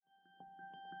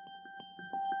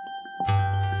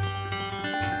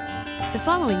The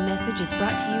following message is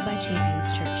brought to you by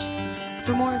Champions Church.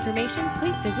 For more information,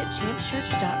 please visit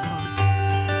championschurch.com.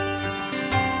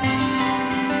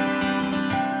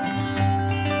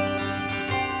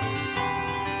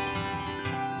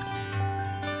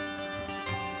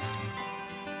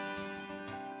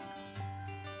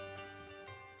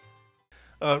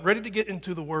 Ready to get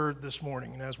into the Word this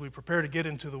morning, and as we prepare to get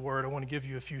into the Word, I want to give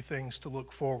you a few things to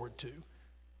look forward to.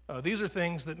 These are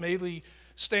things that mainly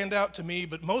stand out to me,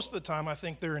 but most of the time I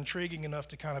think they're intriguing enough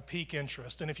to kind of pique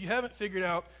interest. And if you haven't figured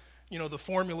out, the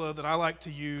formula that I like to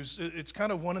use, it's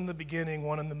kind of one in the beginning,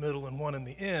 one in the middle, and one in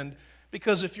the end.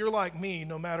 Because if you're like me,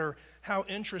 no matter how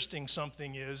interesting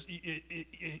something is,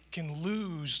 it can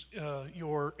lose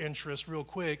your interest real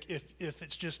quick if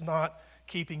it's just not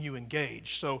keeping you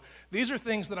engaged. So these are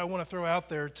things that I want to throw out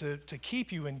there to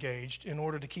keep you engaged in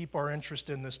order to keep our interest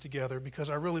in this together, because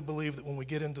I really believe that when we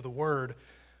get into the Word,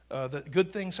 that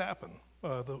good things happen.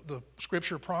 The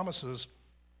Scripture promises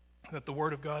that the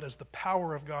Word of God is the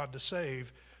power of God to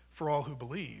save for all who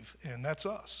believe, and that's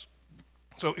us.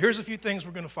 So here's a few things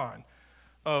we're going to find.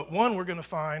 One, we're going to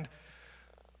find,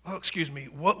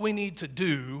 what we need to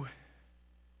do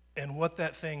and what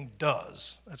that thing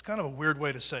does. That's kind of a weird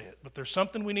way to say it, but there's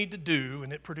something we need to do,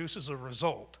 and it produces a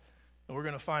result. And we're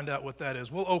going to find out what that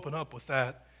is. We'll open up with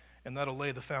that, and that'll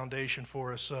lay the foundation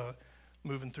for us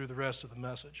moving through the rest of the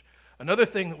message. Another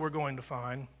thing that we're going to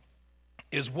find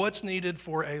is what's needed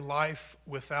for a life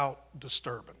without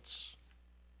disturbance.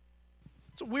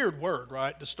 It's a weird word,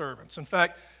 right? Disturbance. In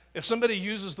fact, if somebody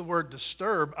uses the word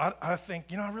disturb, I think,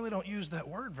 I really don't use that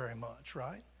word very much,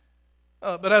 right?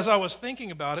 But as I was thinking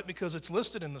about it, because it's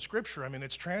listed in the Scripture,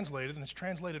 it's translated, and it's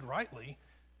translated rightly,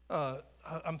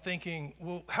 I'm thinking,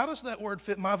 well, how does that word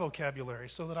fit my vocabulary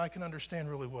so that I can understand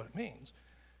really what it means?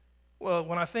 Well,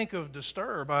 when I think of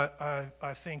disturb,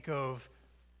 I think of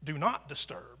do not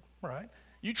disturb, right?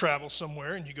 You travel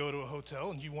somewhere and you go to a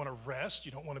hotel and you want to rest,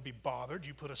 you don't want to be bothered,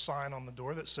 you put a sign on the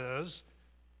door that says,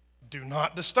 do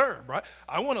not disturb, right?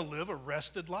 I want to live a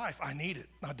rested life. I need it.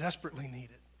 I desperately need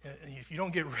it. And if you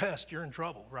don't get rest, you're in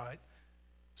trouble, right?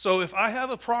 So if I have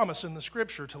a promise in the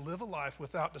Scripture to live a life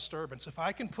without disturbance, if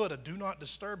I can put a do not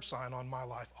disturb sign on my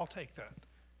life, I'll take that.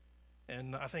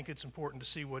 And I think it's important to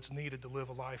see what's needed to live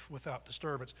a life without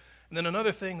disturbance. And then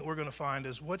another thing that we're going to find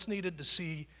is what's needed to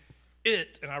see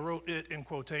it, and I wrote it in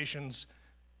quotations,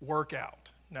 work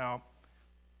out. Now,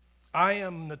 I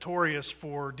am notorious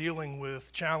for dealing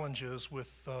with challenges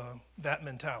with that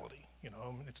mentality.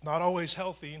 It's not always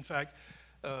healthy. In fact,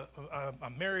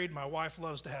 I'm married. My wife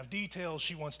loves to have details.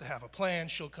 She wants to have a plan.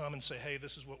 She'll come and say, hey,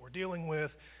 this is what we're dealing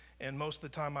with. And most of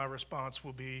the time my response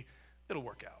will be, it'll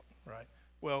work out, right?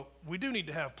 Well, we do need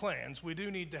to have plans. We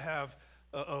do need to have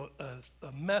a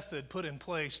method put in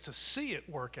place to see it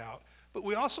work out. But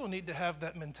we also need to have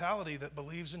that mentality that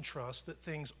believes and trusts that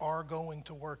things are going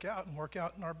to work out and work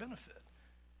out in our benefit.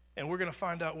 And we're going to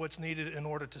find out what's needed in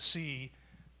order to see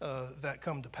that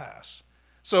come to pass.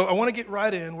 So I want to get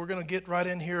right in. We're going to get right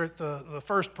in here at the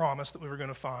first promise that we were going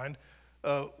to find,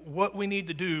 what we need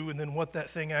to do and then what that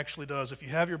thing actually does. If you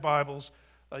have your Bibles,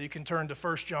 you can turn to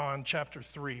 1 John chapter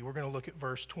 3. We're going to look at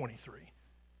verse 23.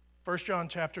 1 John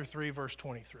chapter 3, verse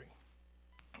 23.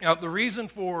 Now, the reason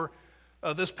for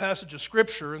this passage of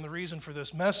Scripture and the reason for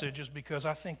this message is because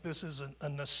I think this is a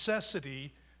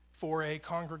necessity for a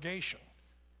congregation.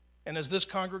 And as this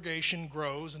congregation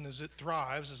grows and as it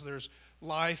thrives, as there's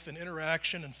life and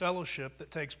interaction and fellowship that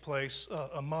takes place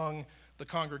among the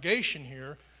congregation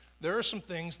here, there are some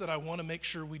things that I want to make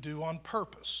sure we do on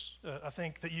purpose. I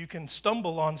think that you can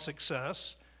stumble on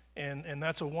success, and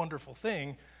that's a wonderful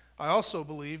thing. I also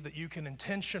believe that you can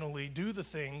intentionally do the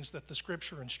things that the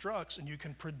Scripture instructs, and you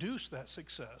can produce that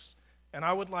success. And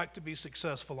I would like to be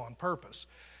successful on purpose.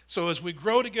 So as we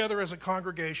grow together as a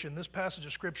congregation, this passage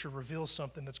of Scripture reveals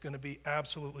something that's going to be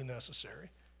absolutely necessary.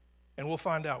 And we'll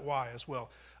find out why as well.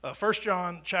 1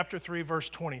 John chapter 3, verse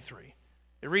 23.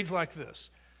 It reads like this.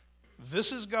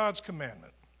 This is God's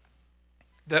commandment,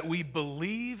 that we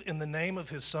believe in the name of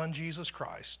His Son, Jesus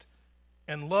Christ,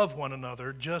 and love one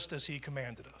another just as He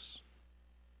commanded us.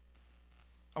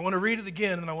 I want to read it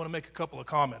again, and I want to make a couple of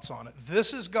comments on it.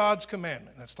 This is God's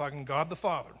commandment. That's talking God the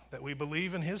Father, that we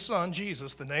believe in His Son,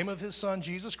 Jesus, the name of His Son,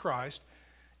 Jesus Christ,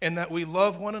 and that we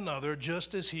love one another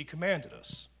just as He commanded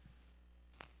us.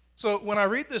 So when I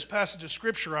read this passage of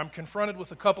Scripture, I'm confronted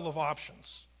with a couple of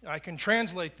options. I can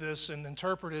translate this and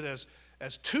interpret it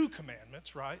as two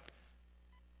commandments, right?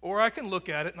 Or I can look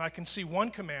at it and I can see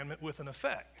one commandment with an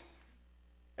effect.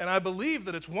 And I believe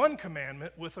that it's one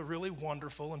commandment with a really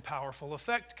wonderful and powerful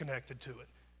effect connected to it.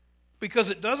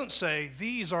 Because it doesn't say,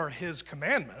 these are His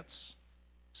commandments.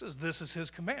 It says, this is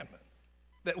His commandment.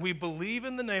 that we believe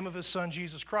in the name of his Son,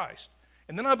 Jesus Christ.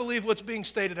 And then I believe what's being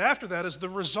stated after that is the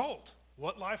result,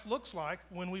 what life looks like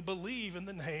when we believe in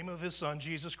the name of his Son,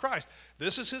 Jesus Christ.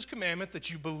 This is his commandment,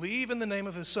 that you believe in the name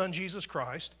of his Son, Jesus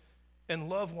Christ, and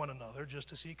love one another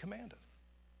just as he commanded.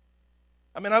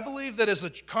 I mean, I believe that as the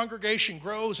congregation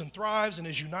grows and thrives and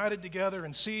is united together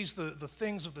and sees the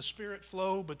things of the Spirit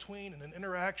flow between and an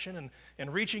interaction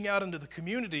and reaching out into the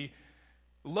community,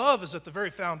 love is at the very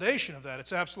foundation of that.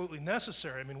 It's absolutely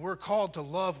necessary. I mean, we're called to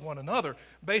love one another.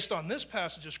 Based on this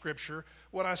passage of Scripture,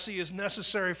 what I see is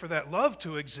necessary for that love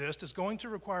to exist is going to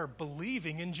require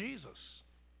believing in Jesus.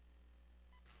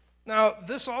 Now,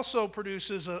 this also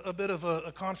produces a bit of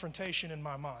a confrontation in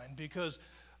my mind, because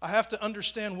I have to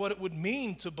understand what it would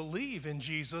mean to believe in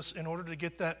Jesus in order to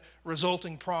get that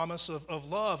resulting promise of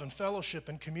love and fellowship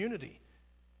and community.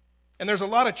 And there's a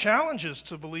lot of challenges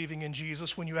to believing in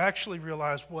Jesus when you actually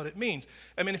realize what it means.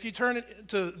 I mean, if you turn it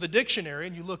to the dictionary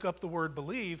and you look up the word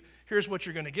believe, here's what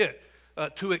you're going to get.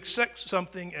 To accept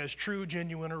something as true,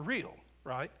 genuine, or real,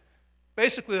 right?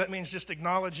 Basically, that means just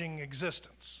acknowledging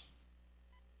existence.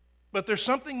 But there's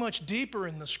something much deeper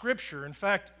in the Scripture. In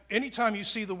fact, anytime you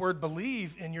see the word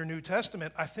believe in your New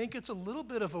Testament, I think it's a little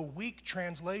bit of a weak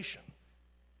translation.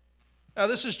 Now,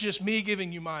 this is just me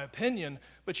giving you my opinion,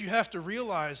 but you have to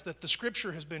realize that the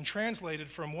Scripture has been translated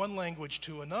from one language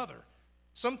to another.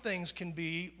 Some things can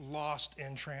be lost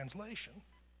in translation.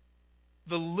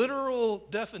 The literal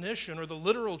definition or the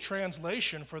literal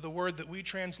translation for the word that we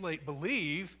translate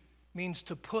believe means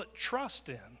to put trust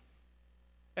in.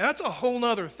 And that's a whole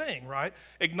nother thing, right?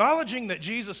 Acknowledging that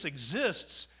Jesus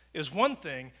exists is one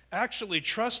thing. Actually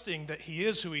trusting that he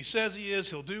is who he says he is,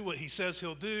 he'll do what he says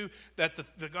he'll do, that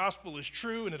the gospel is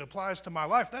true and it applies to my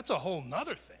life, that's a whole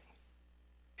nother thing.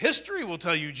 History will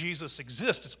tell you Jesus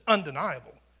exists. It's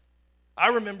undeniable. I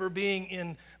remember being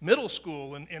in middle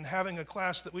school and having a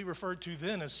class that we referred to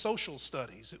then as social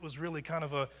studies. It was really kind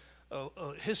of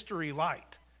a history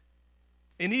light.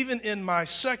 And even in my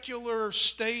secular,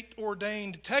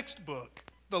 state-ordained textbook,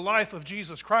 the life of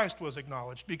Jesus Christ was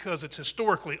acknowledged because it's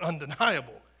historically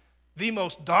undeniable. The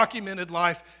most documented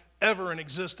life ever in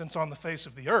existence on the face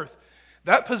of the earth.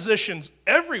 That positions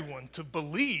everyone to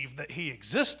believe that he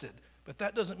existed, but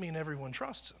that doesn't mean everyone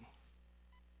trusts him.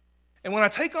 And when I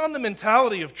take on the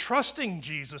mentality of trusting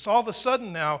Jesus, all of a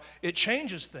sudden now it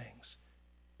changes things.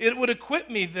 It would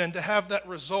equip me then to have that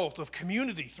result of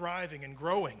community thriving and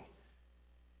growing.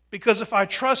 Because if I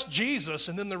trust Jesus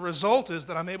and then the result is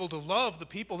that I'm able to love the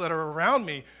people that are around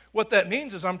me, what that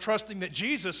means is I'm trusting that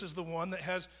Jesus is the one that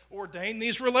has ordained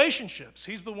these relationships.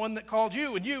 He's the one that called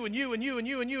you and you and you and you and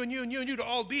you and you and you and you and you to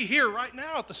all be here right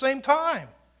now at the same time.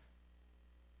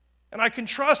 And I can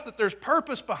trust that there's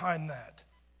purpose behind that.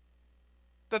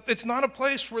 That it's not a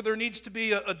place where there needs to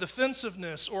be a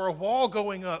defensiveness or a wall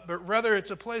going up, but rather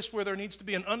it's a place where there needs to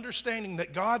be an understanding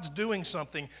that God's doing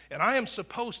something, and I am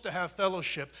supposed to have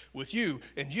fellowship with you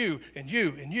and you and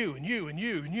you and you and you and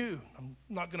you and you. I'm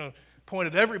not going to point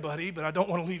at everybody, but I don't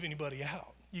want to leave anybody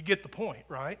out. You get the point,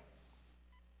 right?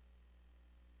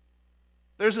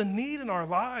 There's a need in our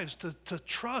lives to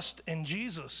trust in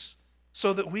Jesus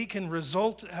so that we can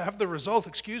have the result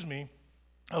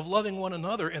of loving one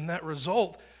another, and that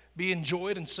result be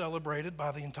enjoyed and celebrated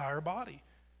by the entire body.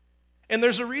 And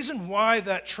there's a reason why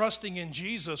that trusting in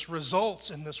Jesus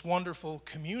results in this wonderful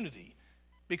community.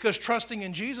 Because trusting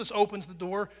in Jesus opens the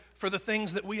door for the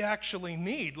things that we actually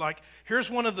need. Like, here's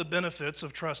one of the benefits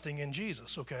of trusting in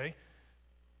Jesus, okay?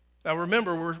 Now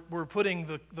remember, we're putting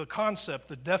the concept,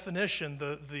 the definition,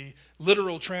 the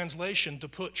literal translation to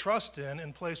put trust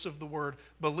in place of the word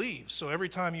believes. So every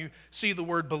time you see the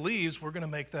word believes, we're going to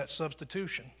make that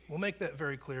substitution. We'll make that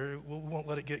very clear. We won't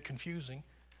let it get confusing.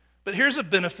 But here's a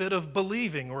benefit of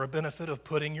believing, or a benefit of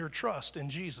putting your trust in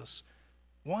Jesus.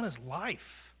 One is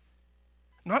life.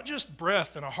 Not just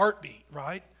breath and a heartbeat,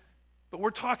 right? But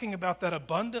we're talking about that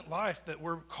abundant life that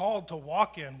we're called to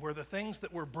walk in, where the things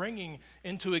that we're bringing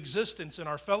into existence in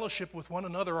our fellowship with one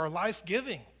another are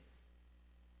life-giving.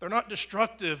 They're not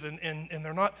destructive and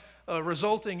they're not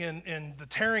resulting in the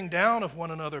tearing down of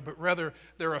one another, but rather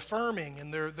they're affirming,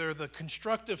 and they're the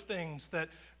constructive things that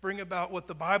bring about what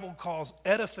the Bible calls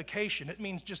edification. It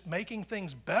means just making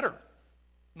things better,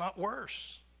 not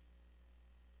worse.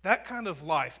 That kind of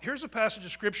life. Here's a passage of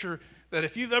Scripture that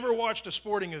if you've ever watched a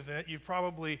sporting event, you've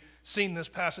probably seen this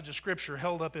passage of Scripture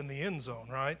held up in the end zone,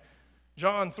 right?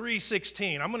 John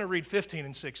 3:16. I'm going to read 15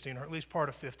 and 16, or at least part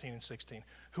of 15 and 16.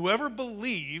 Whoever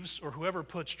believes or whoever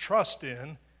puts trust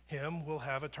in him will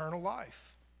have eternal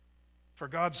life. For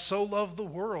God so loved the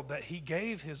world that he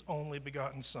gave his only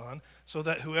begotten Son, so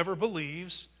that whoever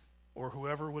believes or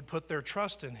whoever would put their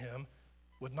trust in him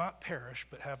would not perish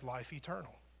but have life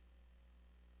eternal.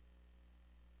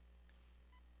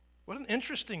 What an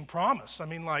interesting promise. I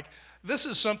mean, this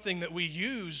is something that we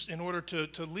use in order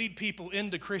to lead people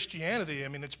into Christianity. I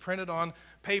mean, it's printed on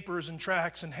papers and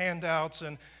tracts and handouts,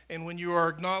 and when you are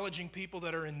acknowledging people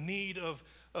that are in need of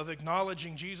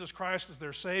acknowledging Jesus Christ as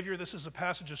their Savior, this is a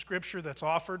passage of Scripture that's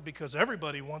offered because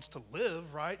everybody wants to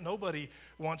live, right? Nobody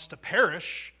wants to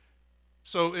perish.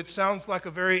 So it sounds like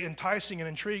a very enticing and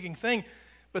intriguing thing.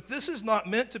 But this is not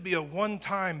meant to be a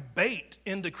one-time bait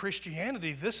into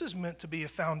Christianity. This is meant to be a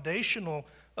foundational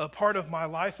part of my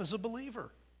life as a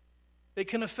believer. It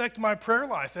can affect my prayer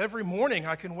life. Every morning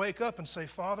I can wake up and say,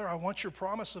 Father, I want your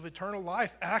promise of eternal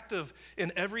life active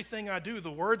in everything I do.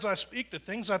 The words I speak, the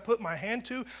things I put my hand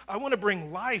to, I want to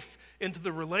bring life into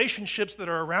the relationships that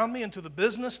are around me, into the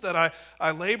business that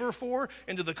I labor for,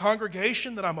 into the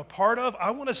congregation that I'm a part of.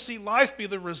 I want to see life be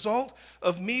the result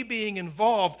of me being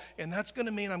involved, and that's going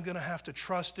to mean I'm going to have to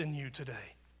trust in you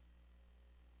today.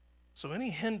 So any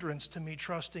hindrance to me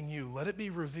trusting you, let it be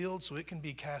revealed so it can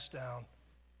be cast down.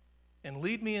 And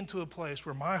lead me into a place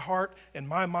where my heart and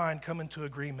my mind come into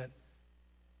agreement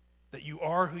that you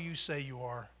are who you say you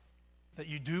are, that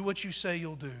you do what you say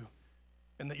you'll do,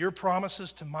 and that your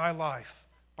promises to my life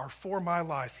are for my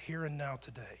life here and now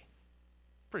today.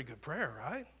 Pretty good prayer,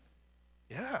 right?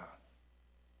 Yeah.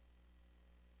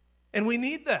 And we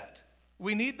need that.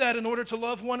 We need that in order to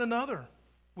love one another.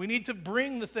 We need to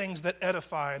bring the things that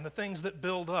edify and the things that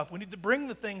build up. We need to bring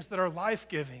the things that are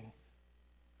life-giving.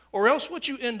 Or else what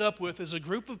you end up with is a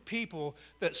group of people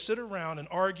that sit around and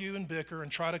argue and bicker and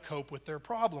try to cope with their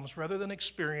problems rather than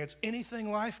experience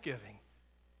anything life-giving.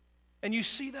 And you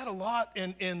see that a lot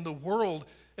in the world,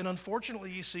 and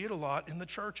unfortunately you see it a lot in the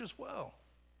church as well.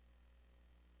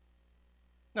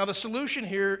 Now the solution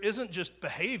here isn't just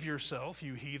behave yourself,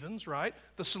 you heathens, right?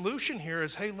 The solution here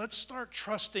is, hey, let's start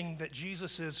trusting that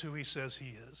Jesus is who he says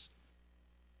he is.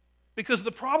 Because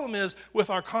the problem is with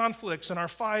our conflicts and our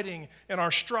fighting and our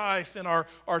strife and our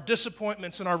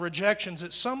disappointments and our rejections,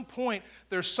 at some point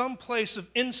there's some place of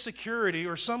insecurity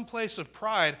or some place of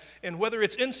pride. And whether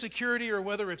it's insecurity or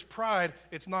whether it's pride,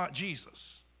 it's not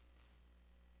Jesus.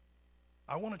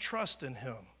 I want to trust in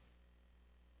him.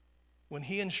 When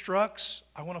he instructs,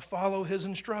 I want to follow his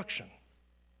instruction.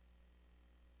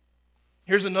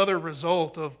 Here's another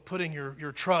result of putting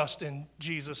your trust in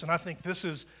Jesus, and I think this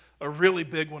is a really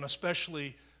big one,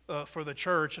 especially for the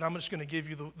church. And I'm just going to give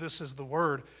you this as the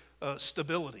word,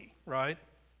 stability, right?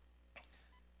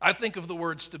 I think of the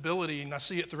word stability, and I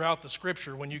see it throughout the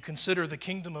Scripture. When you consider the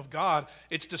kingdom of God,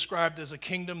 it's described as a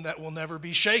kingdom that will never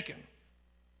be shaken.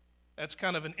 That's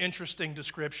kind of an interesting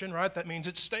description, right? That means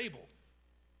it's stable.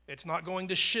 It's not going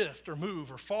to shift or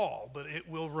move or fall, but it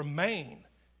will remain.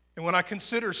 And when I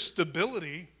consider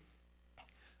stability,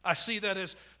 I see that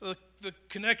as the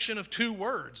connection of two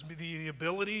words, the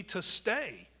ability to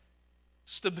stay.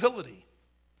 Stability.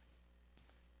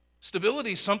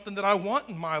 Stability is something that I want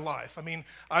in my life. I mean,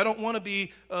 I don't want to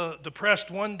be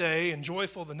depressed one day and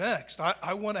joyful the next.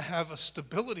 I want to have a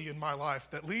stability in my life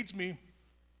that leads me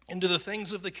into the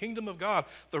things of the kingdom of God,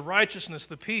 the righteousness,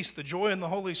 the peace, the joy in the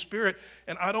Holy Spirit,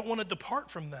 and I don't want to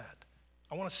depart from that.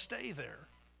 I want to stay there.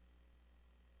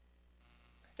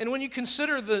 And when you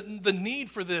consider the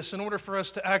need for this in order for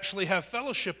us to actually have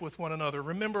fellowship with one another,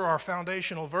 remember our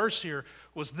foundational verse here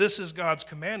was this is God's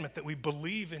commandment, that we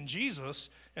believe in Jesus,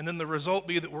 and then the result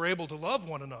be that we're able to love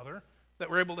one another, that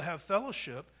we're able to have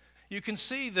fellowship. You can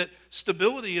see that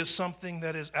stability is something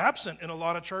that is absent in a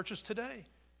lot of churches today.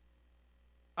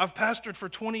 I've pastored for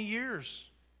 20 years,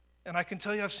 and I can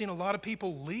tell you I've seen a lot of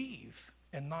people leave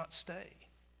and not stay.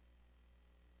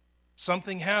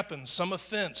 Something happens, some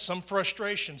offense, some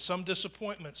frustration, some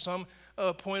disappointment, some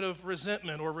point of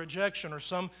resentment or rejection, or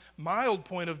some mild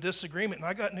point of disagreement. And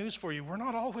I got news for you, we're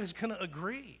not always going to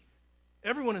agree.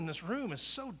 Everyone in this room is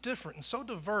so different and so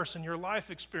diverse in your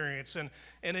life experience and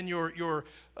in your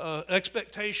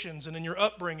expectations and in your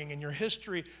upbringing and your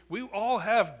history. We all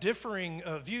have differing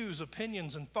views,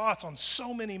 opinions, and thoughts on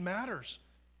so many matters.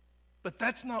 But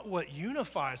that's not what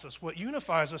unifies us. What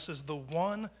unifies us is the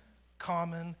one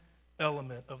common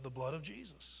element of the blood of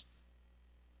Jesus.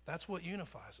 That's what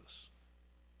unifies us.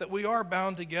 That we are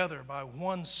bound together by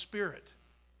one Spirit.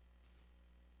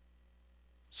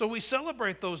 So we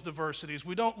celebrate those diversities.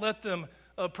 We don't let them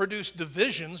produce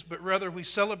divisions, but rather we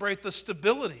celebrate the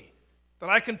stability. That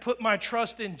I can put my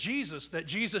trust in Jesus, that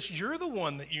Jesus, you're the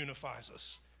one that unifies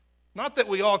us. Not that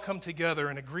we all come together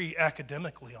and agree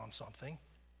academically on something,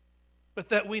 but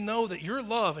that we know that your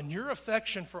love and your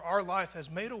affection for our life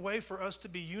has made a way for us to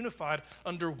be unified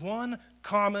under one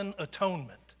common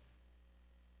atonement.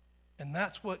 And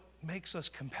that's what makes us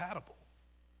compatible,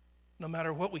 no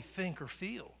matter what we think or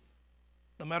feel,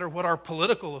 no matter what our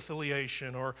political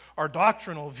affiliation or our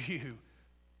doctrinal view,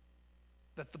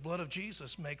 that the blood of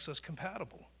Jesus makes us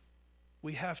compatible.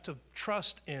 We have to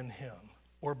trust in him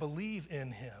or believe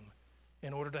in him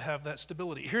in order to have that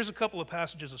stability. Here's a couple of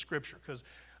passages of Scripture, because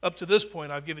up to this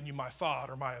point I've given you my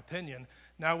thought or my opinion.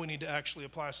 Now we need to actually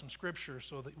apply some Scripture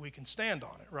so that we can stand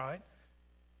on it, right?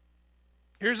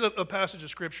 Here's a passage of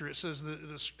Scripture. It says,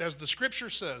 as the Scripture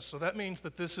says, so that means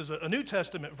that this is a New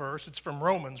Testament verse. It's from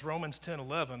Romans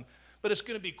 10:11, but it's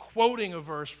going to be quoting a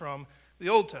verse from the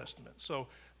Old Testament. So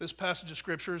this passage of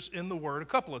Scripture is in the Word a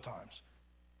couple of times.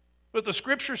 But the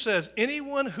Scripture says,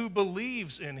 anyone who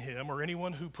believes in him or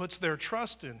anyone who puts their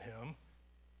trust in him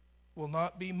will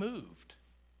not be moved.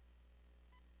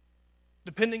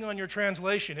 Depending on your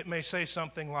translation, it may say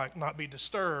something like not be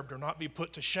disturbed or not be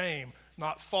put to shame,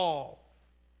 not fall.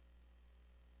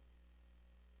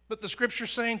 But the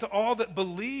Scripture's saying to all that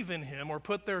believe in him or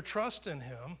put their trust in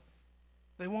him,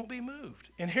 they won't be moved.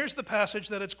 And here's the passage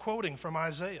that it's quoting from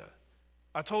Isaiah.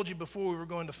 I told you before we were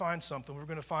going to find something. We were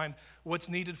going to find what's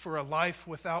needed for a life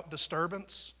without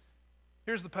disturbance.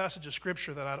 Here's the passage of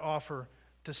Scripture that I'd offer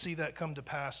to see that come to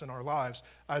pass in our lives.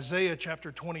 Isaiah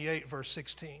chapter 28, verse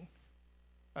 16.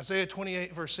 Isaiah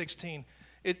 28, verse 16.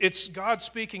 It's God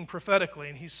speaking prophetically,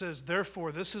 and he says,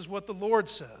 therefore, this is what the Lord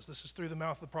says. This is through the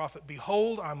mouth of the prophet.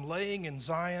 Behold, I'm laying in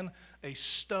Zion a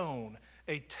stone,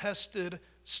 a tested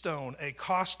stone, a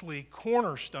costly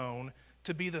cornerstone,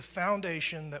 to be the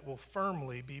foundation that will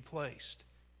firmly be placed.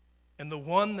 And the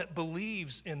one that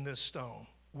believes in this stone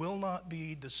will not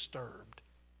be disturbed.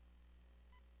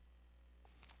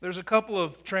 There's a couple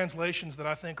of translations that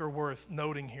I think are worth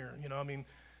noting here.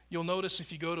 You'll notice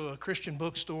if you go to a Christian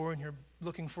bookstore and you're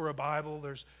looking for a Bible,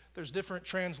 there's different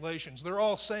translations. They're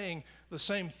all saying the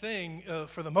same thing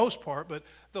for the most part, but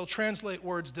they'll translate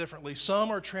words differently. Some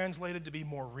are translated to be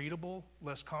more readable,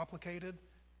 less complicated,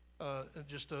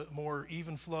 just a more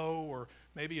even flow, or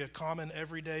maybe a common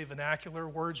everyday vernacular,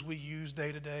 words we use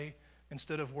day to day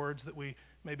instead of words that we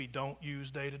maybe don't use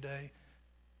day to day.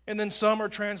 And then some are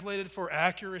translated for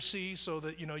accuracy so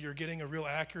that you're getting a real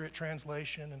accurate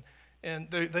translation,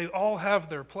 and they all have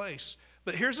their place.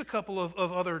 But here's a couple of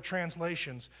other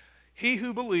translations. He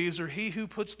who believes, or he who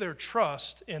puts their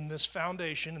trust in this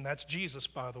foundation, and that's Jesus,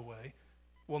 by the way,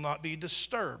 will not be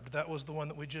disturbed. That was the one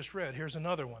that we just read. Here's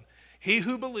another one. He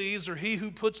who believes, or he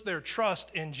who puts their trust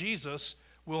in Jesus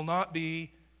will not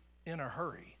be in a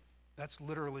hurry. That's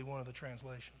literally one of the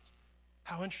translations.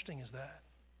 How interesting is that?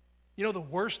 The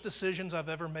worst decisions I've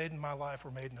ever made in my life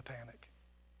were made in a panic.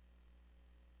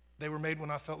 They were made when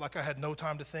I felt like I had no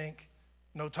time to think,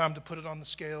 no time to put it on the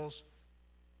scales,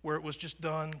 where it was just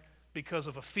done because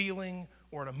of a feeling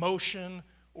or an emotion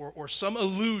or some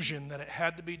illusion that it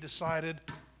had to be decided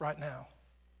right now.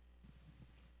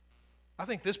 I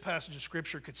think this passage of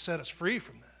Scripture could set us free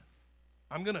from that.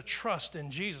 I'm going to trust in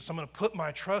Jesus. I'm going to put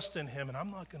my trust in him, and I'm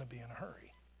not going to be in a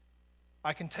hurry.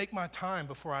 I can take my time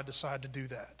before I decide to do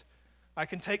that. I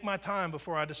can take my time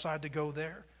before I decide to go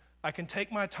there. I can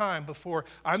take my time before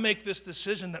I make this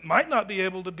decision that might not be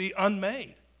able to be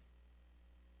unmade.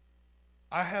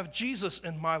 I have Jesus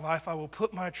in my life. I will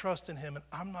put my trust in him, and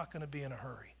I'm not going to be in a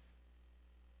hurry.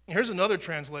 Here's another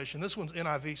translation. This one's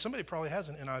NIV. Somebody probably has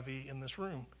an NIV in this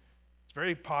room. It's a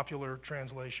very popular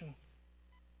translation.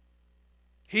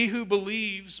 He who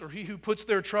believes, or he who puts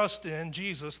their trust in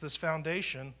Jesus, this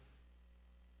foundation,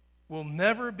 will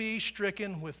never be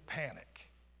stricken with panic.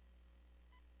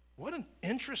 What an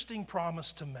interesting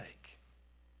promise to make.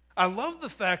 I love the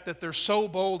fact that they're so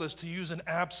bold as to use an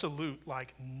absolute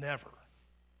like never.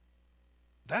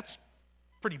 That's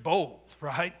pretty bold,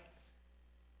 right?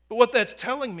 But what that's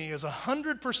telling me is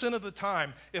 100% of the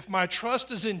time, if my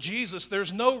trust is in Jesus,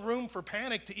 there's no room for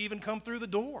panic to even come through the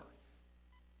door.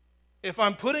 If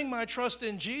I'm putting my trust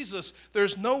in Jesus,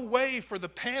 there's no way for the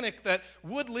panic that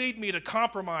would lead me to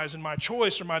compromise in my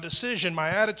choice or my decision, my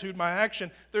attitude, my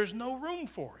action. There's no room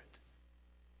for it.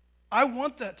 I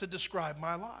want that to describe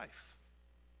my life.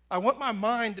 I want my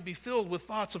mind to be filled with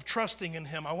thoughts of trusting in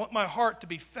him. I want my heart to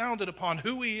be founded upon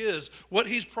who he is, what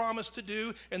he's promised to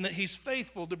do, and that he's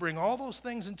faithful to bring all those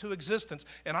things into existence.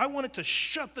 And I want it to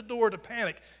shut the door to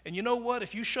panic. And you know what?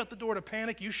 If you shut the door to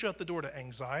panic, you shut the door to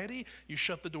anxiety, you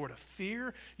shut the door to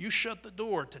fear, you shut the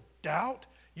door to doubt,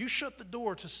 you shut the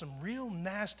door to some real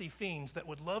nasty fiends that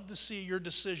would love to see your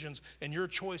decisions and your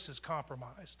choices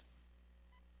compromised.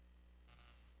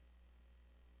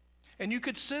 And you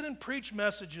could sit and preach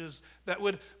messages that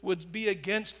would be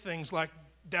against things like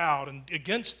doubt, and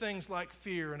against things like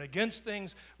fear, and against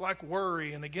things like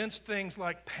worry, and against things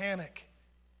like panic.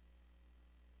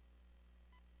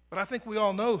 But I think we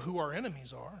all know who our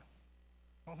enemies are.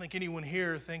 I don't think anyone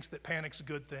here thinks that panic's a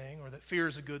good thing or that fear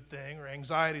is a good thing or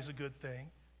anxiety is a good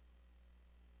thing.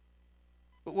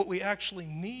 But what we actually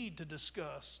need to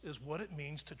discuss is what it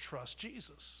means to trust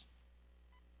Jesus.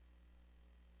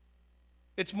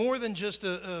 It's more than just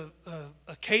a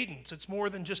cadence. It's more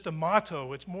than just a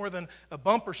motto. It's more than a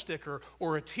bumper sticker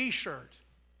or a t-shirt.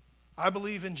 I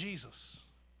believe in Jesus.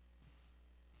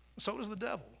 So does the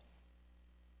devil.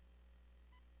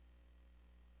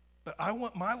 But I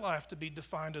want my life to be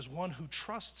defined as one who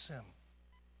trusts him,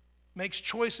 makes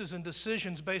choices and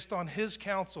decisions based on his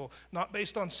counsel, not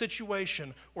based on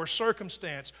situation or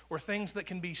circumstance or things that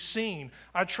can be seen.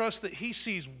 I trust that he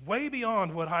sees way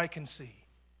beyond what I can see.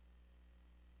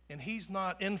 And he's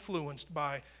not influenced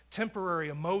by temporary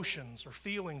emotions or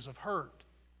feelings of hurt.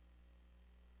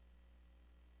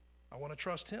 I want to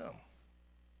trust him.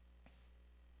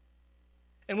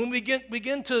 And when we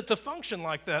begin to function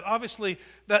like that, obviously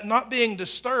that not being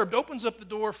disturbed opens up the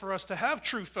door for us to have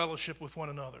true fellowship with one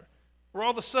another. Where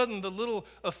all of a sudden the little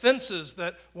offenses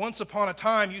that once upon a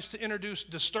time used to introduce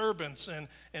disturbance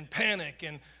and panic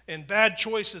and bad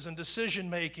choices and decision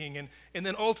making and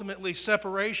then ultimately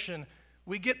separation,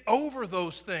 we get over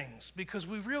those things because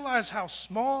we realize how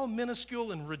small,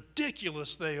 minuscule, and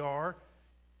ridiculous they are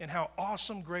and how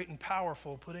awesome, great, and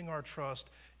powerful putting our trust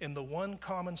in the one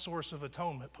common source of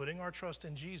atonement, putting our trust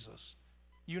in Jesus,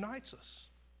 unites us.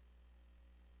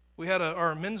 We had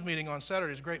our men's meeting on Saturday.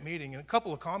 It was a great meeting, and a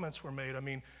couple of comments were made. I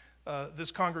mean,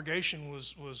 this congregation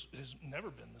has never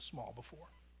been this small before.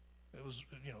 It was,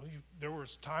 there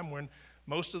was a time when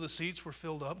most of the seats were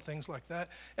filled up, things like that.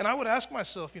 And I would ask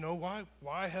myself,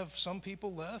 why have some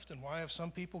people left and why have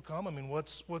some people come? I mean,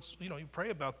 what's you pray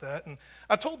about that. And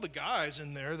I told the guys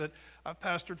in there that I've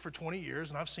pastored for 20 years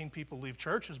and I've seen people leave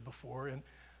churches before, and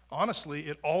honestly,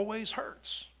 it always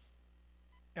hurts.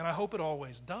 And I hope it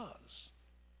always does.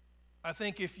 I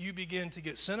think if you begin to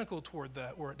get cynical toward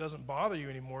that, where it doesn't bother you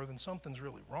anymore, then something's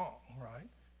really wrong, right?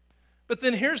 But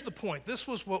then here's the point. This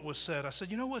was what was said. I said,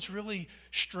 what's really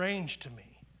strange to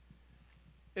me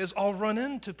is I'll run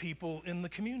into people in the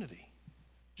community,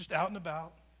 just out and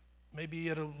about, maybe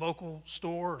at a local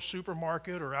store or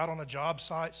supermarket or out on a job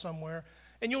site somewhere,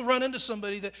 and you'll run into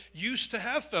somebody that used to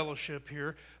have fellowship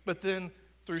here, but then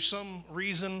through some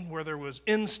reason where there was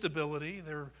instability,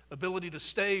 their ability to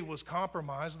stay was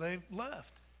compromised, they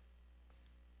left.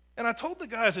 And I told the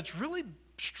guys, it's really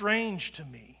strange to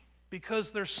me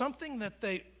because there's something that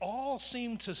they all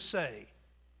seem to say.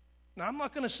 Now, I'm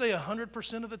not going to say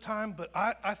 100% of the time, but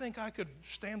I think I could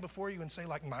stand before you and say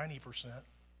like 90%,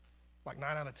 like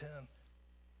 9 out of 10.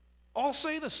 All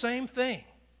say the same thing.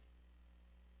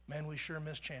 Man, we sure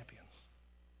miss champions.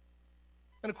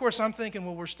 And of course, I'm thinking,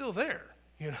 well, we're still there.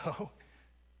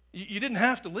 You didn't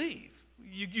have to leave.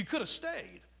 You could have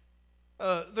stayed.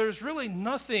 There's really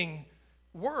nothing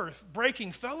worth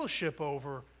breaking fellowship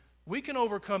over. We can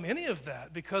overcome any of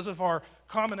that because of our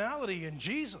commonality in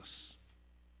Jesus.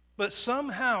 But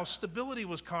somehow stability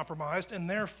was compromised, and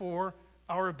therefore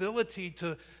our ability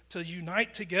to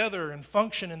unite together and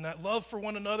function in that love for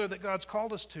one another that God's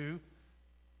called us to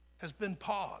has been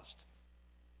paused.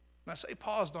 And I say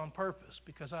paused on purpose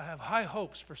because I have high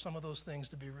hopes for some of those things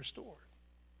to be restored.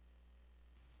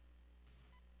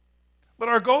 But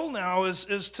our goal now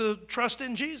is to trust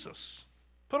in Jesus.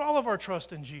 Put all of our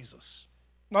trust in Jesus.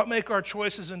 Not make our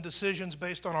choices and decisions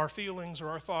based on our feelings or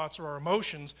our thoughts or our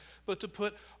emotions, but to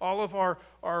put all of our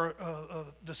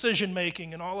decision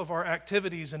making and all of our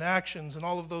activities and actions and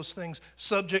all of those things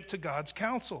subject to God's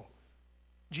counsel.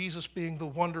 Jesus being the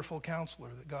wonderful counselor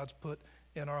that God's put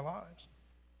in our lives.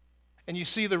 And you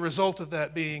see the result of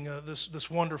that being this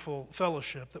wonderful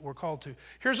fellowship that we're called to.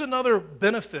 Here's another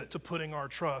benefit to putting our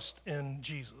trust in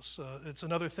Jesus. It's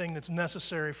another thing that's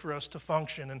necessary for us to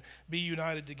function and be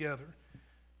united together.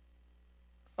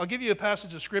 I'll give you a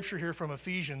passage of Scripture here from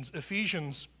Ephesians.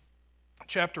 Ephesians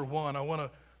chapter 1. I want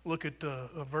to look at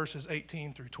verses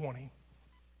 18 through 20.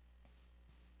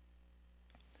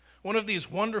 One of these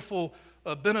wonderful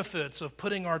benefits of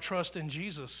putting our trust in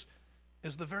Jesus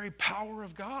is the very power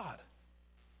of God.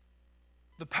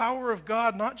 The power of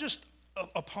God, not just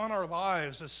upon our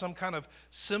lives as some kind of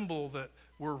symbol that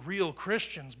we're real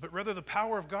Christians, but rather the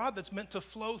power of God that's meant to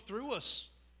flow through us.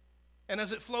 And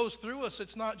as it flows through us,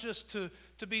 it's not just to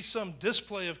be some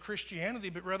display of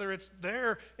Christianity, but rather it's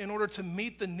there in order to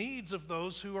meet the needs of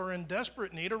those who are in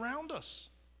desperate need around us.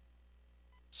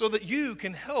 So that you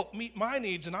can help meet my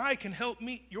needs and I can help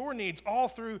meet your needs, all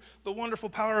through the wonderful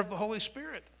power of the Holy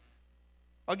Spirit.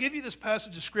 I'll give you this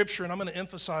passage of Scripture, and I'm going to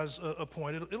emphasize a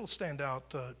point. It'll stand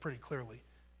out pretty clearly.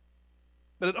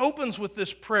 But it opens with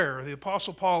this prayer the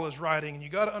Apostle Paul is writing, and you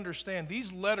got to understand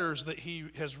these letters that he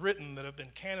has written that have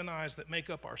been canonized, that make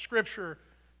up our Scripture,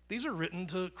 these are written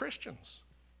to Christians.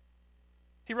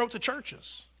 He wrote to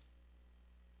churches.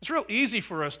 It's real easy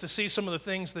for us to see some of the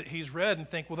things that he's read and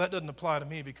think, well, that doesn't apply to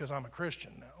me because I'm a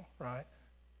Christian now, right?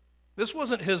 This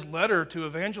wasn't his letter to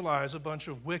evangelize a bunch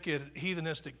of wicked,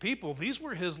 heathenistic people. These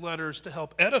were his letters to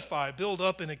help edify, build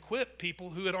up, and equip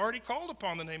people who had already called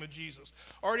upon the name of Jesus,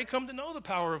 already come to know the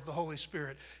power of the Holy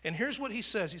Spirit. And here's what he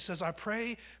says. He says, I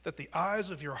pray that the eyes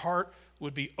of your heart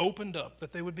would be opened up,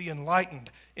 that they would be enlightened,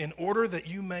 in order that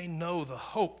you may know the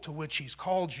hope to which he's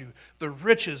called you, the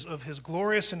riches of his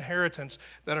glorious inheritance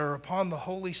that are upon the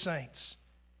holy saints,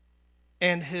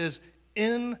 and his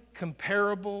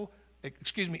incomparably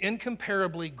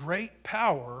great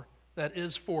power that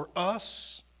is for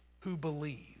us who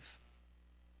believe.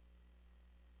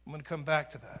 I'm going to come back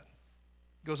to that.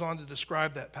 It goes on to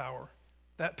describe that power.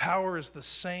 That power is the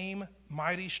same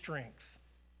mighty strength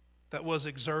that was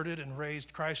exerted and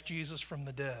raised Christ Jesus from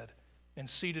the dead and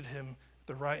seated him at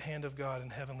the right hand of God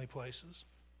in heavenly places.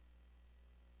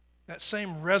 That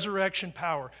same resurrection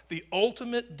power, the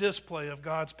ultimate display of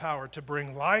God's power to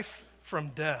bring life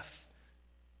from death,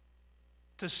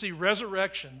 to see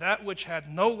resurrection, that which had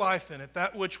no life in it,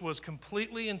 that which was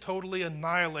completely and totally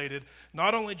annihilated,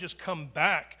 not only just come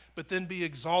back, but then be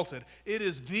exalted. It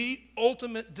is the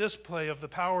ultimate display of the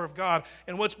power of God.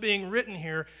 And what's being written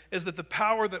here is that the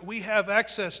power that we have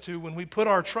access to when we put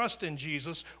our trust in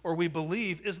Jesus or we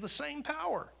believe is the same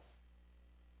power.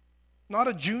 Not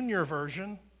a junior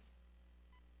version,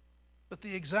 but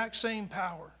the exact same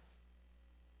power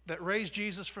that raised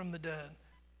Jesus from the dead.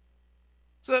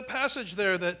 So that passage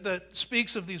there that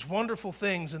speaks of these wonderful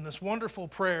things in this wonderful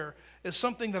prayer is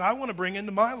something that I want to bring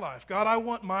into my life. God, I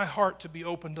want my heart to be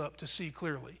opened up to see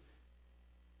clearly,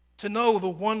 to know the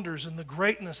wonders and the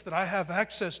greatness that I have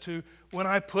access to when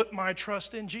I put my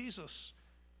trust in Jesus.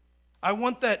 I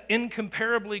want that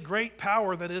incomparably great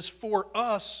power that is for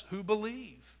us who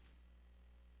believe.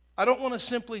 I don't want to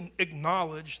simply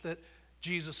acknowledge that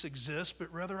Jesus exists,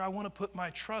 but rather I want to put my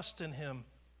trust in him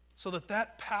so that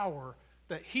that power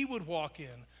that he would walk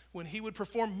in, when he would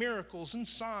perform miracles and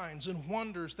signs and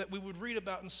wonders that we would read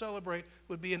about and celebrate,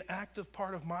 would be an active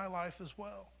part of my life as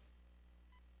well.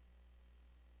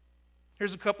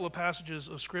 Here's a couple of passages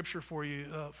of Scripture for you,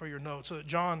 for your notes.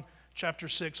 John chapter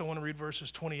 6, I want to read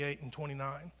verses 28 and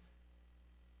 29.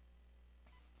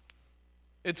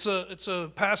 It's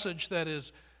a passage that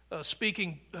is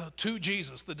speaking to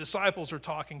Jesus. The disciples are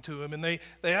talking to him, and they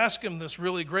ask him this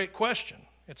really great question.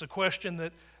 It's a question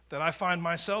that I find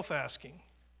myself asking.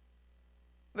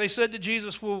 They said to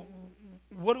Jesus, well,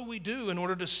 what do we do in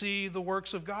order to see the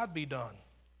works of God be done?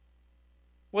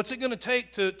 What's it going to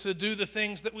take to do the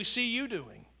things that we see you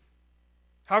doing?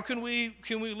 How can we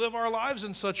live our lives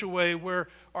in such a way where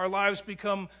our lives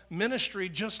become ministry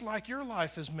just like your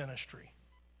life is ministry?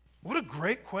 What a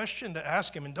great question to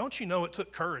ask him. And don't you know it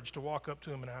took courage to walk up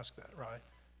to him and ask that, right?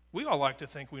 We all like to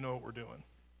think we know what we're doing.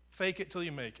 Fake it till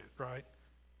you make it, right?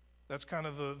 That's kind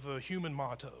of the human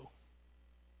motto.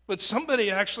 But somebody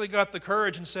actually got the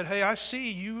courage and said, hey, I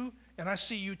see you, and I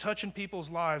see you touching people's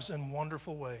lives in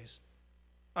wonderful ways.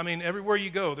 I mean, everywhere you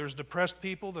go, there's depressed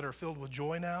people that are filled with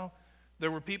joy now.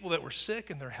 There were people that were sick,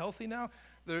 and they're healthy now.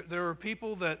 There are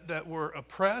people that were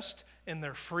oppressed, and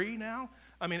they're free now.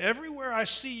 I mean, everywhere I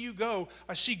see you go,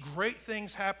 I see great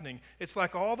things happening. It's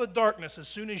like all the darkness, as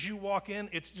soon as you walk in,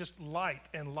 it's just light,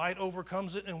 and light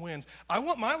overcomes it and wins. I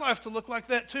want my life to look like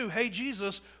that too. Hey,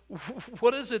 Jesus,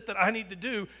 what is it that I need to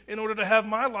do in order to have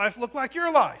my life look like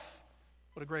your life?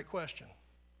 What a great question.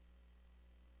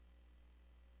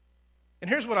 And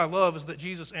here's what I love is that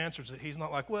Jesus answers it. He's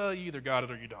not like, well, you either got it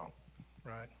or you don't,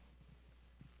 right?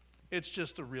 It's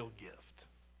just a real gift.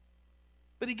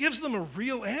 But he gives them a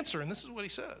real answer, and this is what he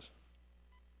says.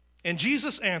 And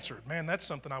Jesus answered. Man, that's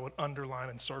something I would underline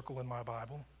and circle in my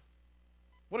Bible.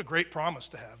 What a great promise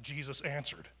to have. Jesus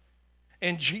answered.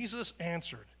 And Jesus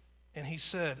answered, and he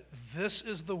said, this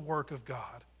is the work of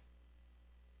God,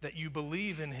 that you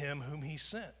believe in him whom he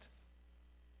sent.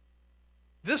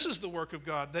 This is the work of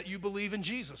God, that you believe in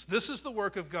Jesus. This is the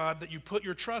work of God, that you put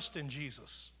your trust in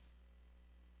Jesus.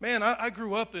 Man, I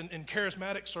grew up in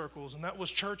charismatic circles, and that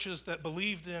was churches that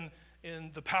believed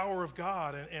in the power of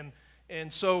God.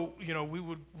 And so, you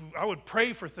know, I would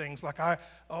pray for things like,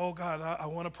 oh God, I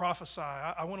want to prophesy.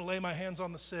 I want to lay my hands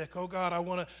on the sick. Oh God, I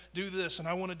want to do this and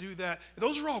I want to do that.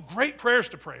 Those are all great prayers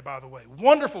to pray, by the way.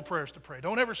 Wonderful prayers to pray.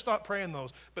 Don't ever stop praying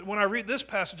those. But when I read this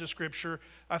passage of Scripture,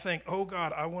 I think, oh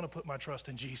God, I want to put my trust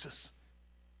in Jesus.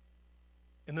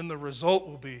 And then the result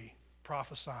will be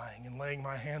prophesying and laying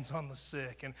my hands on the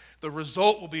sick. And the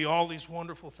result will be all these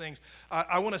wonderful things.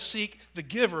 I want to seek the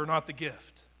giver, not the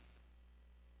gift.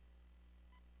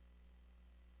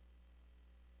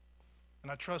 And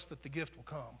I trust that the gift will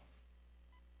come.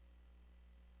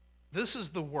 This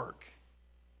is the work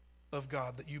of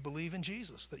God, that you believe in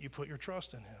Jesus, that you put your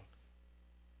trust in him.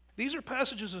 These are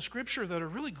passages of Scripture that are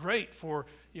really great for,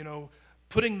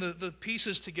 putting the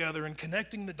pieces together and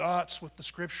connecting the dots with the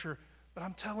Scripture. But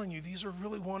I'm telling you, these are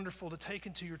really wonderful to take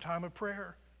into your time of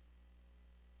prayer.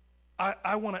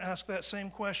 I want to ask that same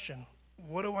question.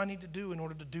 What do I need to do in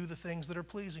order to do the things that are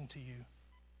pleasing to you?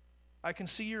 I can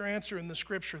see your answer in the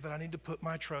Scripture that I need to put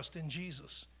my trust in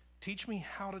Jesus. Teach me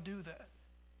how to do that.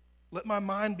 Let my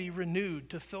mind be renewed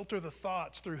to filter the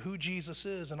thoughts through who Jesus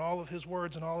is and all of his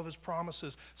words and all of his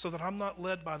promises, so that I'm not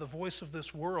led by the voice of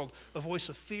this world, a voice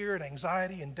of fear and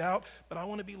anxiety and doubt, but I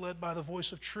want to be led by the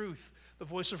voice of truth, the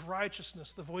voice of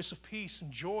righteousness, the voice of peace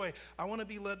and joy. I want to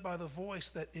be led by the voice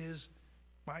that is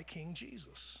my King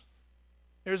Jesus.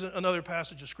 Here's another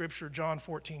passage of Scripture, John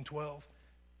 14:12.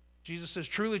 Jesus says,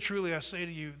 "Truly, truly, I say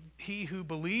to you, he who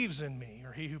believes in me,"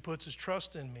 or he who puts his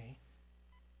trust in me,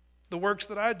 "the works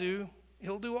that I do,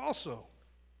 he'll do also.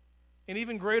 And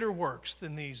even greater works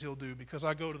than these he'll do, because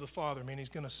I go to the Father." I mean, he's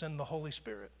going to send the Holy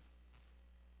Spirit.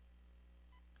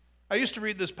 I used to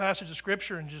read this passage of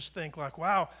Scripture and just think like,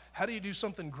 wow, how do you do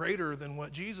something greater than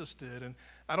what Jesus did? And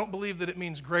I don't believe that it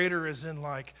means greater as in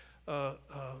like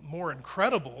more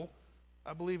incredible.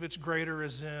 I believe it's greater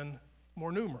as in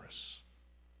more numerous.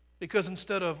 Because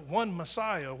instead of one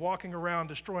Messiah walking around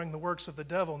destroying the works of the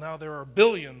devil, now there are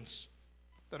billions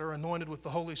that are anointed with the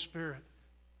Holy Spirit,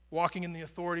 walking in the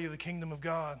authority of the kingdom of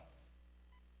God.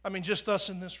 I mean, just us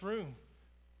in this room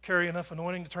carry enough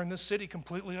anointing to turn this city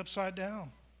completely upside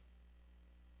down.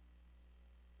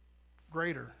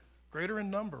 Greater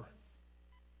in number.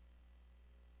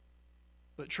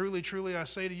 But truly, truly, I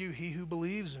say to you, he who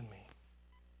believes in me.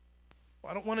 Well,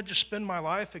 I don't want to just spend my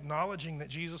life acknowledging that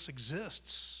Jesus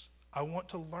exists. I want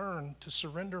to learn to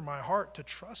surrender my heart to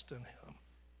trust in him.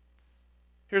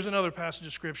 Here's another passage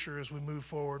of Scripture as we move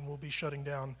forward, and we'll be shutting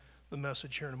down the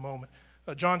message here in a moment.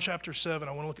 John chapter 7,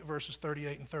 I want to look at verses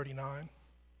 38 and 39.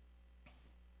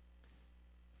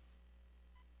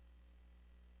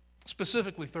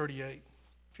 Specifically 38,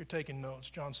 if you're taking notes,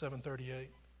 John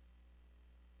 7:38.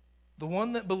 "The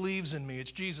one that believes in me,"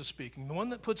 it's Jesus speaking, "the one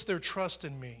that puts their trust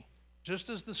in me, just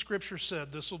as the Scripture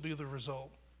said, this will be the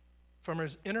result. From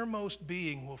his innermost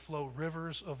being will flow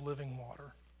rivers of living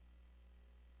water."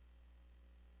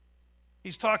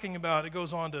 He's talking about, it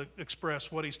goes on to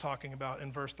express what he's talking about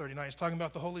in verse 39. He's talking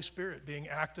about the Holy Spirit being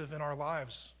active in our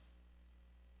lives.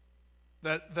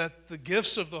 That the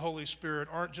gifts of the Holy Spirit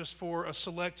aren't just for a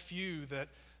select few that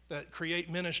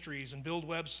create ministries and build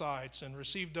websites and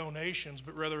receive donations,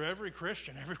 but rather every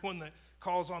Christian, everyone that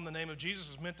calls on the name of Jesus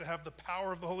is meant to have the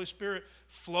power of the Holy Spirit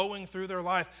flowing through their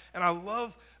life. And I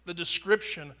love the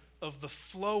description of the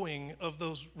flowing of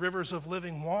those rivers of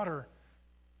living water.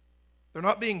 They're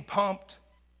not being pumped.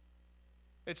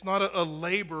 It's not a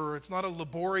labor. It's not a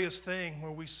laborious thing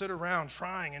where we sit around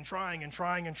trying,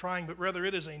 but rather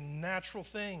it is a natural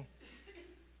thing.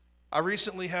 I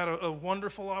recently had a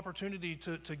wonderful opportunity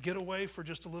to get away for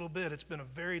just a little bit. It's been a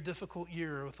very difficult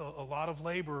year with a lot of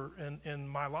labor in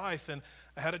my life, and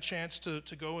I had a chance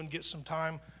to go and get some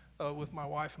time with my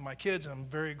wife and my kids, and I'm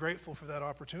very grateful for that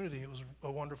opportunity. It was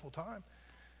a wonderful time.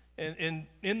 And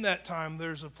in that time,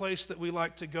 there's a place that we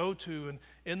like to go to, and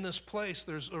in this place,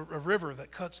 there's a river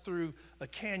that cuts through a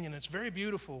canyon. It's very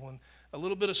beautiful, and a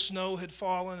little bit of snow had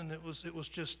fallen, and it was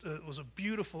a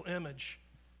beautiful image.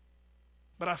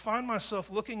 But I find myself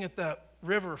looking at that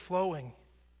river flowing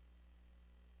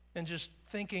and just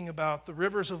thinking about the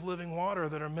rivers of living water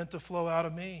that are meant to flow out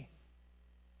of me.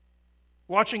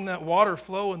 Watching that water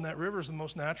flow in that river is the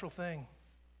most natural thing.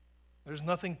 There's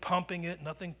nothing pumping it,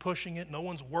 nothing pushing it. No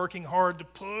one's working hard to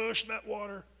push that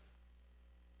water.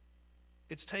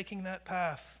 It's taking that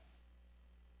path.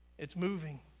 It's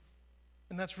moving.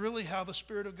 And that's really how the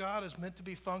Spirit of God is meant to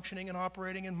be functioning and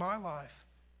operating in my life.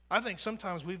 I think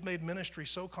sometimes we've made ministry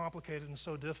so complicated and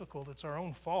so difficult, it's our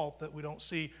own fault that we don't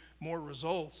see more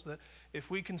results. That if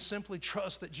we can simply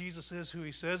trust that Jesus is who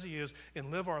he says he is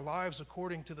and live our lives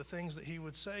according to the things that he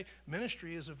would say,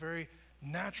 ministry is a very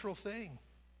natural thing.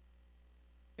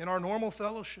 In our normal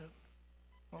fellowship,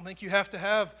 I don't think you have to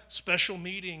have special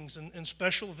meetings and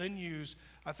special venues.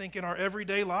 I think in our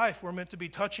everyday life, we're meant to be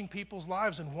touching people's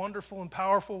lives in wonderful and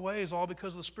powerful ways, all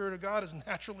because the Spirit of God is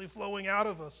naturally flowing out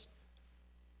of us.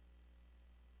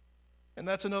 And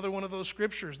that's another one of those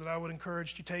scriptures that I would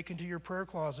encourage you to take into your prayer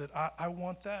closet. I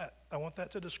want that. I want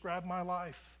that to describe my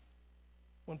life.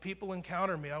 When people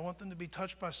encounter me, I want them to be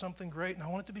touched by something great, and I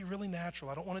want it to be really natural.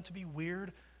 I don't want it to be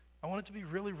weird. I want it to be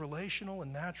really relational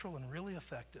and natural and really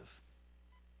effective.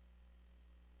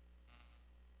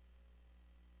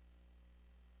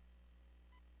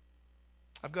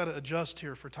 I've got to adjust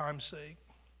here for time's sake.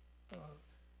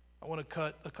 I want to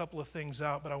cut a couple of things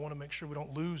out, but I want to make sure we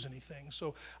don't lose anything.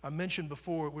 So I mentioned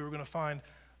before we were going to find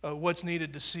what's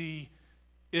needed to see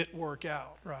it work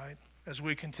out, right? As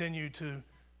we continue to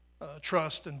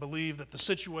trust and believe that the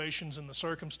situations and the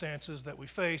circumstances that we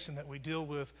face and that we deal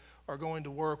with are going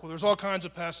to work. Well, there's all kinds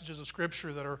of passages of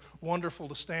Scripture that are wonderful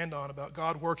to stand on about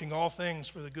God working all things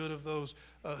for the good of those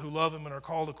who love Him and are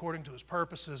called according to His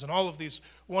purposes, and all of these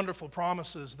wonderful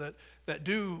promises that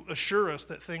do assure us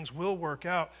that things will work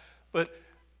out. But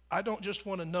I don't just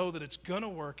want to know that it's going to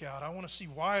work out. I want to see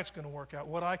why it's going to work out,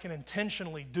 what I can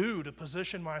intentionally do to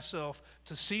position myself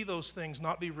to see those things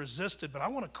not be resisted, but I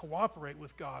want to cooperate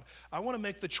with God. I want to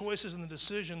make the choices and the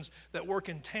decisions that work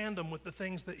in tandem with the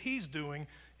things that He's doing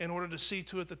in order to see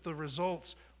to it that the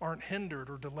results aren't hindered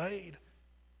or delayed.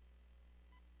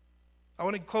 I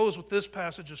want to close with this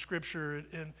passage of Scripture,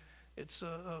 and it's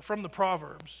from the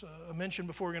Proverbs. I mentioned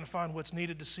before we're going to find what's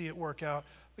needed to see it work out.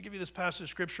 I'll give you this passage of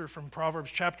Scripture from Proverbs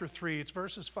chapter 3. It's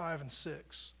verses 5 and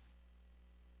 6.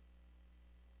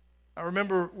 I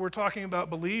remember we're talking about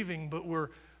believing, but we're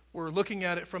looking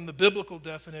at it from the biblical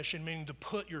definition, meaning to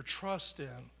put your trust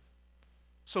in.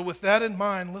 So with that in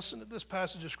mind, listen to this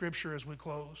passage of Scripture as we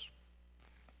close.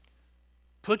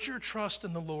 Put your trust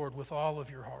in the Lord with all of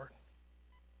your heart,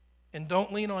 and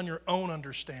don't lean on your own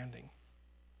understanding.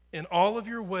 In all of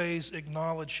your ways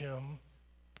acknowledge Him,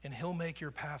 and He'll make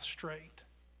your path straight.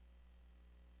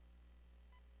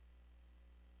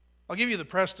 I'll give you the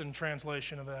Preston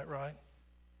translation of that, right?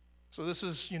 So this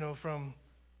is, from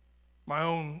my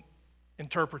own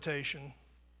interpretation.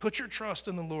 Put your trust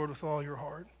in the Lord with all your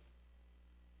heart,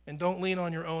 and don't lean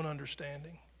on your own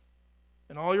understanding.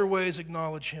 In all your ways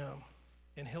acknowledge Him,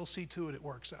 and He'll see to it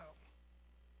works out.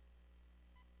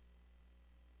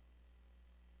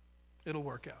 It'll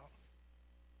work out.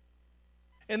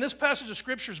 And this passage of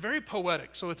Scripture is very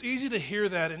poetic, so it's easy to hear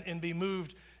that and be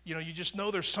moved. You just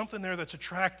know there's something there that's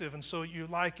attractive, and so you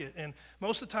like it. And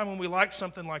most of the time when we like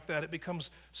something like that, it becomes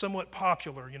somewhat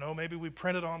popular. Maybe we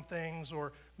print it on things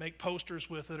or make posters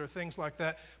with it or things like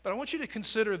that. But I want you to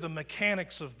consider the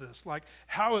mechanics of this, like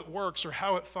how it works or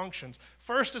how it functions.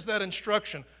 First is that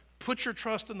instruction, put your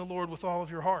trust in the Lord with all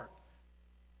of your heart.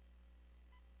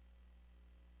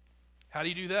 How do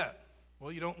you do that?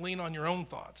 Well, you don't lean on your own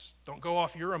thoughts. Don't go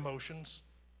off your emotions.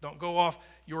 Don't go off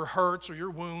your hurts or your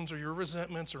wounds or your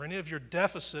resentments or any of your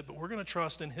deficit, but we're going to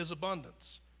trust in His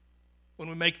abundance when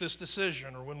we make this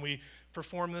decision or when we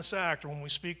perform this act or when we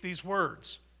speak these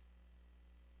words.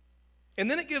 And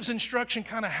then it gives instruction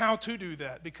kind of how to do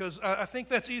that, because I think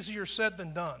that's easier said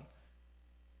than done.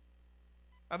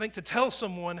 I think to tell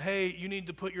someone, hey, you need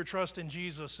to put your trust in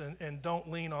Jesus and don't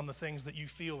lean on the things that you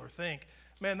feel or think,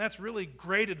 man, that's really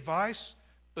great advice,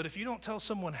 but if you don't tell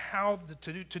someone how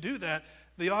to do that,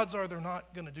 the odds are they're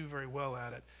not going to do very well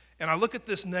at it. And I look at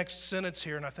this next sentence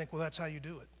here and I think, well, that's how you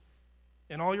do it.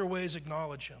 In all your ways,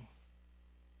 acknowledge Him.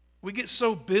 We get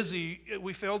so busy,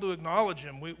 we fail to acknowledge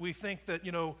Him. We think that,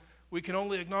 we can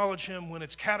only acknowledge Him when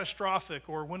it's catastrophic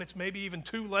or when it's maybe even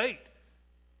too late.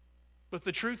 But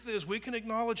the truth is, we can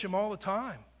acknowledge Him all the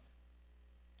time.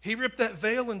 He ripped that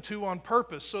veil in two on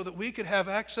purpose so that we could have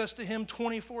access to Him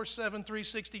 24/7,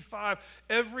 365.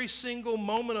 Every single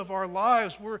moment of our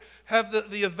lives, we have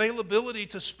the availability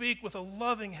to speak with a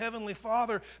loving Heavenly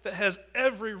Father that has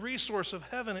every resource of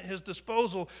heaven at His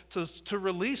disposal to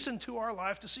release into our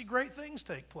life to see great things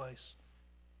take place.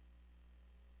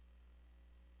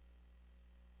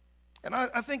 And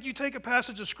I think you take a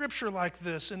passage of Scripture like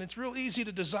this, and it's real easy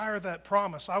to desire that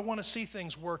promise. I want to see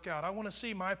things work out. I want to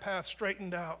see my path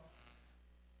straightened out.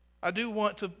 I do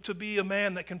want to be a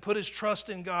man that can put his trust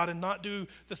in God and not do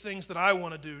the things that I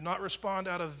want to do, not respond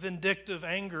out of vindictive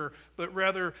anger, but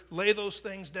rather lay those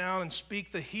things down and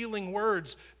speak the healing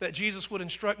words that Jesus would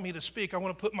instruct me to speak. I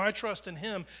want to put my trust in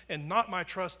Him and not my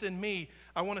trust in me.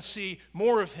 I want to see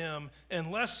more of Him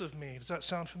and less of me. Does that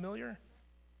sound familiar?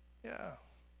 Yeah.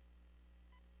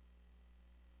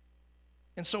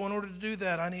 And so in order to do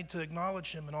that, I need to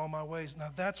acknowledge Him in all my ways. Now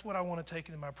that's what I want to take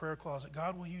into my prayer closet.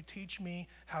 God, will You teach me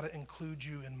how to include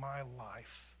You in my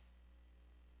life?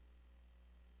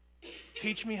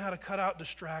 Teach me how to cut out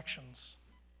distractions.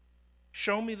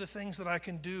 Show me the things that I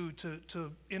can do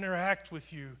to interact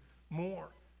with You more.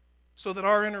 so that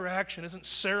our interaction isn't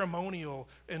ceremonial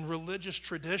and religious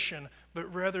tradition,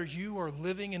 but rather you are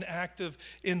living and active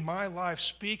in my life,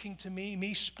 speaking to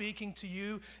me speaking to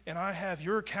you, and I have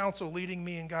your counsel leading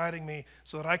me and guiding me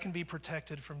so that I can be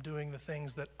protected from doing the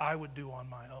things that I would do on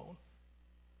my own.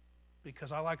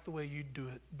 Because I like the way you do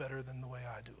it better than the way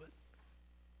I do it.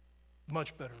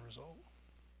 Much better result.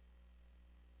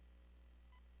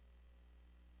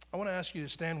 I want to ask you to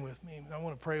stand with me. I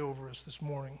want to pray over us this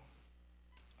morning.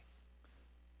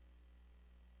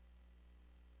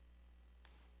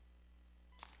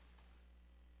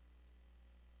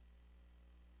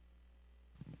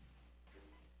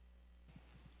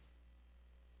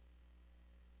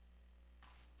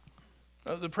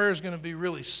 The prayer is going to be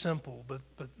really simple, but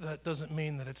that doesn't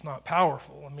mean that it's not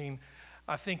powerful. I mean,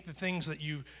 I think the things that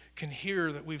you can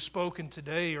hear that we've spoken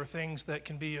today are things that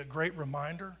can be a great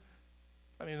reminder.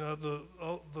 I mean,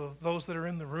 those that are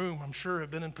in the room, I'm sure, have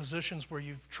been in positions where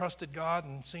you've trusted God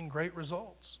and seen great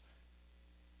results.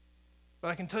 But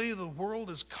I can tell you the world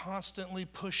is constantly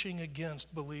pushing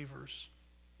against believers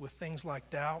with things like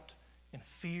doubt and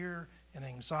fear and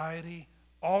anxiety,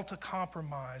 all to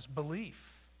compromise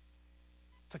belief,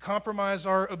 to compromise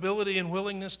our ability and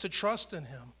willingness to trust in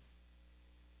Him.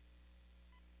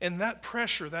 And that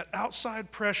pressure, that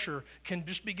outside pressure, can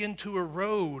just begin to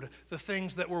erode the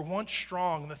things that were once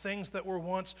strong, the things that were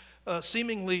once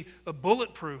seemingly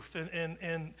bulletproof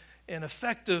and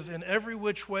effective in every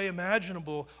which way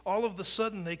imaginable. All of a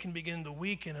sudden, they can begin to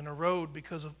weaken and erode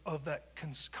because of that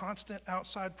constant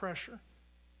outside pressure.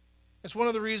 It's one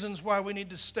of the reasons why we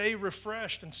need to stay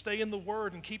refreshed and stay in the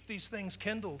Word and keep these things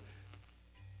kindled.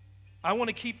 I want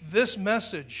to keep this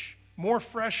message more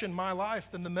fresh in my life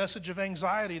than the message of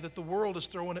anxiety that the world is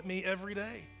throwing at me every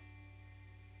day.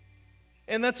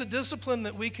 And that's a discipline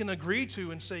that we can agree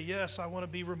to and say, yes, I want to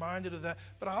be reminded of that.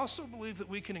 But I also believe that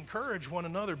we can encourage one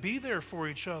another, be there for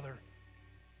each other,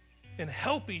 and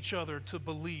help each other to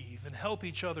believe and help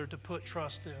each other to put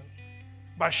trust in.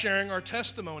 By sharing our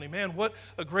testimony. Man, what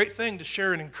a great thing to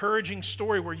share an encouraging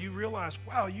story where you realize,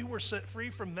 wow, you were set free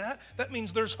from that. That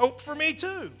means there's hope for me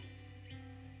too.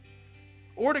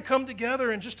 Or to come together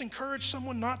and just encourage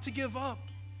someone not to give up.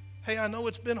 Hey, I know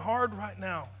it's been hard right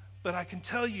now, but I can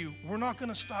tell you, we're not going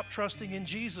to stop trusting in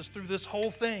Jesus through this whole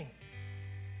thing.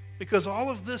 Because all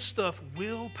of this stuff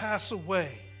will pass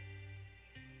away.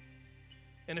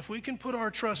 And if we can put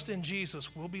our trust in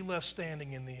Jesus, we'll be left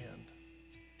standing in the end.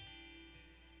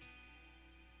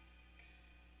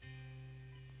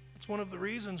 It's one of the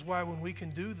reasons why when we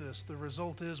can do this, the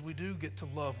result is we do get to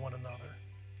love one another.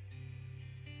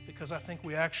 Because I think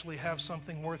we actually have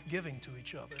something worth giving to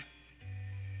each other.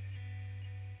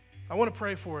 I want to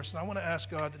pray for us, and I want to ask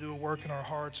God to do a work in our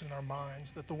hearts and our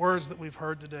minds, that the words that we've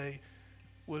heard today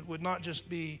would not just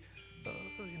be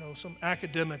some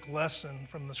academic lesson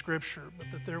from the Scripture,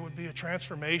 but that there would be a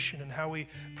transformation in how we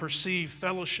perceive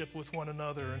fellowship with one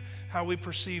another and how we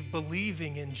perceive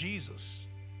believing in Jesus.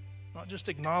 Not just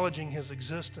acknowledging His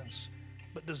existence,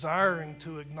 but desiring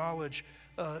to acknowledge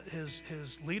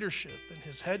His leadership and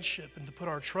His headship and to put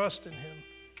our trust in Him.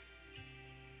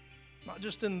 Not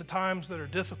just in the times that are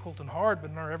difficult and hard,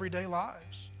 but in our everyday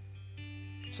lives.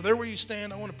 So there where you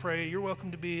stand, I want to pray. You're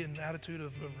welcome to be in an attitude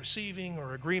of receiving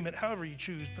or agreement, however you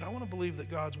choose, but I want to believe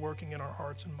that God's working in our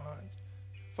hearts and minds.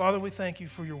 Father, we thank You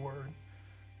for Your word.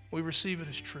 We receive it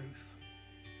as truth.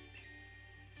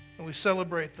 And we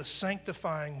celebrate the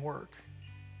sanctifying work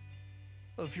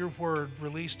of Your word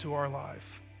released to our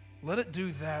life. Let it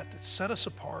do that set us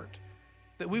apart,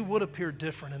 that we would appear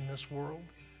different in this world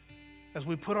as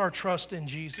we put our trust in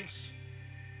Jesus,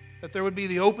 that there would be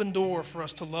the open door for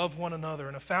us to love one another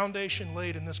and a foundation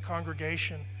laid in this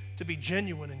congregation to be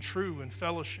genuine and true in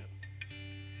fellowship,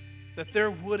 that there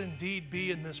would indeed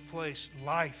be in this place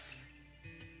life,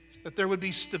 that there would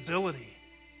be stability,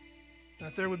 and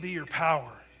that there would be Your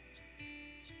power.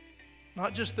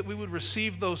 Not just that we would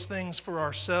receive those things for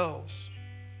ourselves,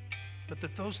 but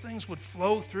that those things would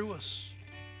flow through us,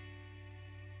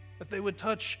 that they would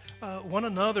touch one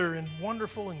another in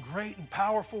wonderful and great and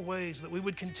powerful ways, that we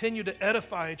would continue to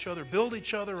edify each other, build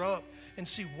each other up, and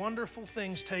see wonderful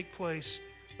things take place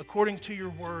according to Your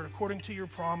word, according to Your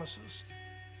promises.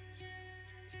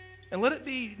 And let it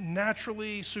be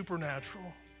naturally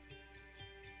supernatural.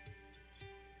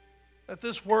 That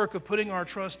this work of putting our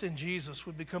trust in Jesus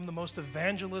would become the most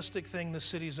evangelistic thing this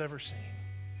city's ever seen.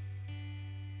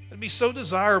 It'd be so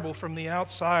desirable from the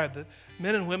outside that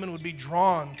men and women would be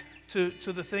drawn to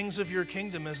the things of Your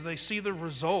kingdom as they see the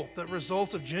result, that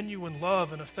result of genuine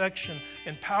love and affection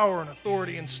and power and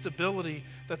authority and stability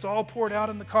that's all poured out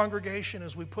in the congregation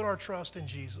as we put our trust in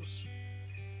Jesus.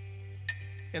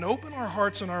 and open our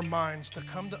hearts and our minds to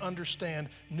come to understand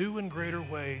new and greater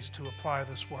ways to apply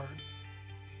this word.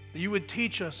 That you would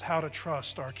teach us how to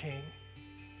trust our King,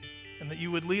 and that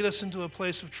you would lead us into a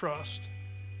place of trust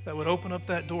that would open up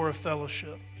that door of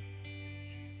fellowship,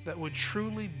 that would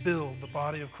truly build the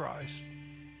body of Christ,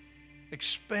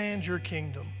 expand your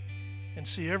kingdom, and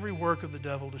see every work of the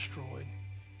devil destroyed.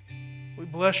 We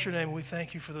bless your name and we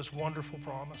thank you for this wonderful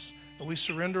promise. And we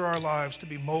surrender our lives to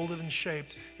be molded and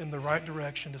shaped in the right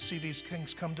direction to see these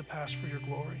things come to pass for your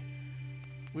glory.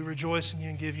 We rejoice in you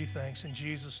and give you thanks in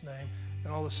Jesus' name.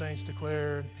 And all the saints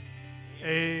declared,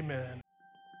 amen.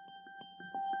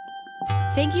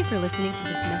 Thank you for listening to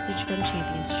this message from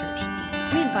Champions Church.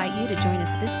 We invite you to join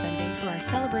us this Sunday for our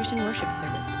celebration worship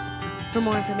service. For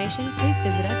more information, please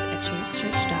visit us at champs